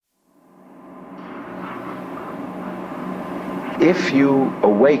if you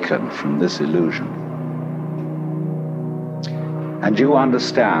awaken from this illusion and you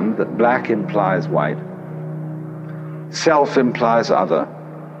understand that black implies white, self implies other,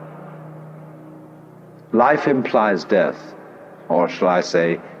 life implies death, or shall I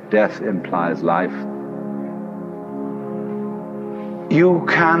say, death implies life, you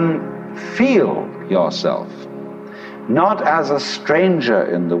can feel yourself not as a stranger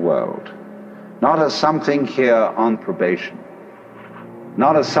in the world, not as something here on probation,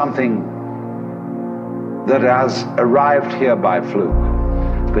 not as something that has arrived here by fluke,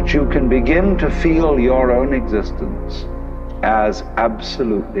 but you can begin to feel your own existence as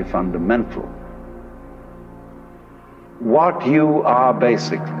absolutely fundamental. What you are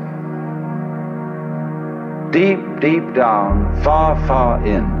basically, deep, deep down, far, far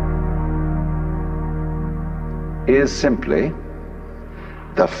in, is simply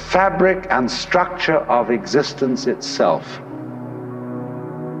the fabric and structure of existence itself.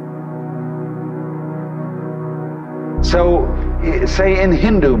 So, say in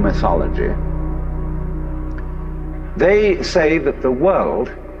Hindu mythology, they say that the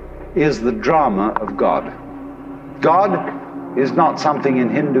world is the drama of God. God is not something in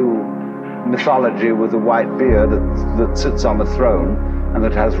Hindu mythology with a white beard that sits on a throne and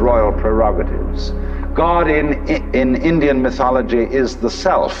that has royal prerogatives. God in Indian mythology is the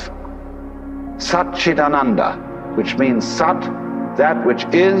self, Satchidananda, which means Sat, that which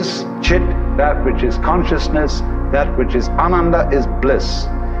is, Chit, that which is consciousness, that which is Ananda is bliss.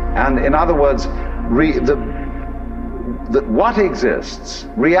 And in other words, what exists,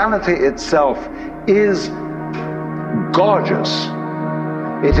 reality itself, is gorgeous.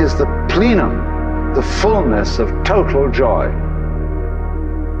 It is the plenum, the fullness of total joy.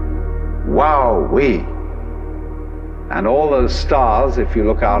 Wow-wee. And all those stars, if you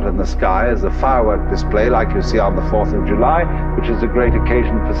look out in the sky, as a firework display like you see on the 4th of July, which is a great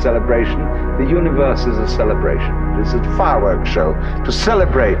occasion for celebration. The universe is a celebration. It is a firework show to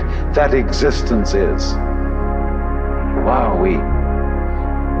celebrate that existence is. Wow-wee.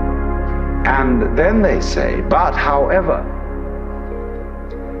 And then they say, but however,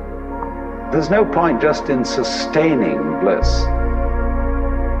 there's no point just in sustaining bliss.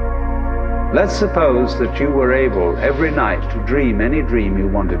 Let's suppose that you were able every night to dream any dream you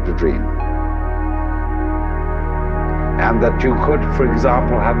wanted to dream. And that you could, for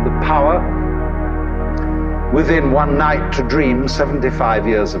example, have the power within one night to dream 75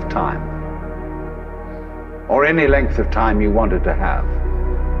 years of time. Or any length of time you wanted to have.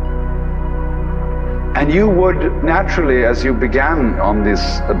 And you would naturally, as you began on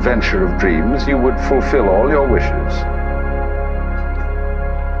this adventure of dreams, you would fulfill all your wishes.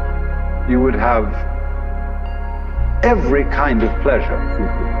 You would have every kind of pleasure you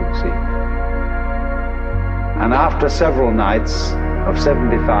could conceive. And after several nights of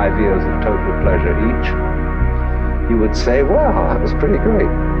 75 years of total pleasure each, you would say, well, that was pretty great.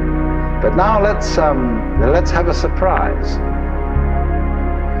 But now let's have a surprise.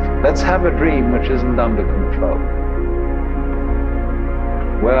 Let's have a dream which isn't under control.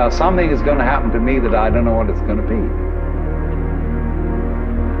 Well, something is going to happen to me that I don't know what it's going to be.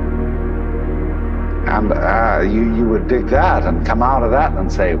 And you would dig that and come out of that and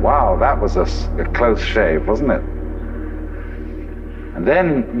say, wow, that was a close shave, wasn't it? And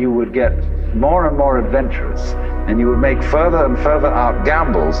then you would get more and more adventurous, and you would make further and further out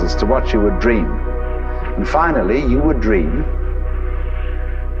gambles as to what you would dream. And finally, you would dream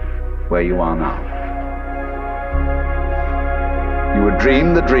where you are now. You would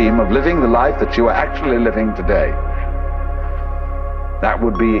dream the dream of living the life that you are actually living today. That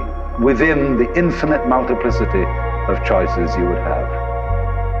would be within the infinite multiplicity of choices you would have,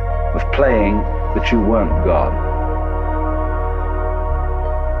 of playing that you weren't God.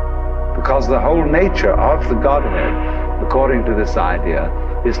 Because the whole nature of the Godhead, according to this idea,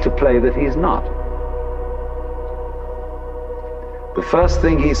 is to play that he's not. The first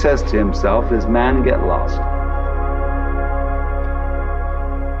thing he says to himself is, man, get lost.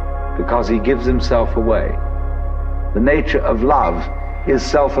 Because he gives himself away. The nature of love is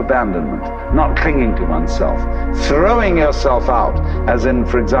self-abandonment, not clinging to oneself, throwing yourself out, as in,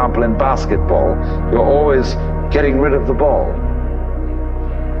 for example, in basketball, you're always getting rid of the ball.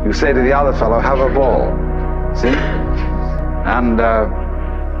 You say to the other fellow, have a ball, see? And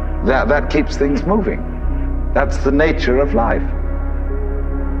that keeps things moving. That's the nature of life.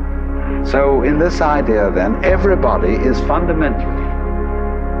 So in this idea then, everybody is fundamentally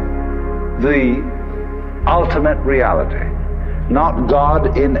the ultimate reality. Not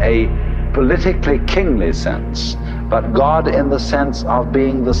God in a politically kingly sense, but God in the sense of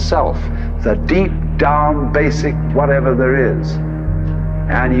being the self, the deep, down, basic, whatever there is.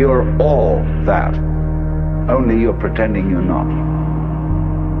 And you're all that. Only you're pretending you're not.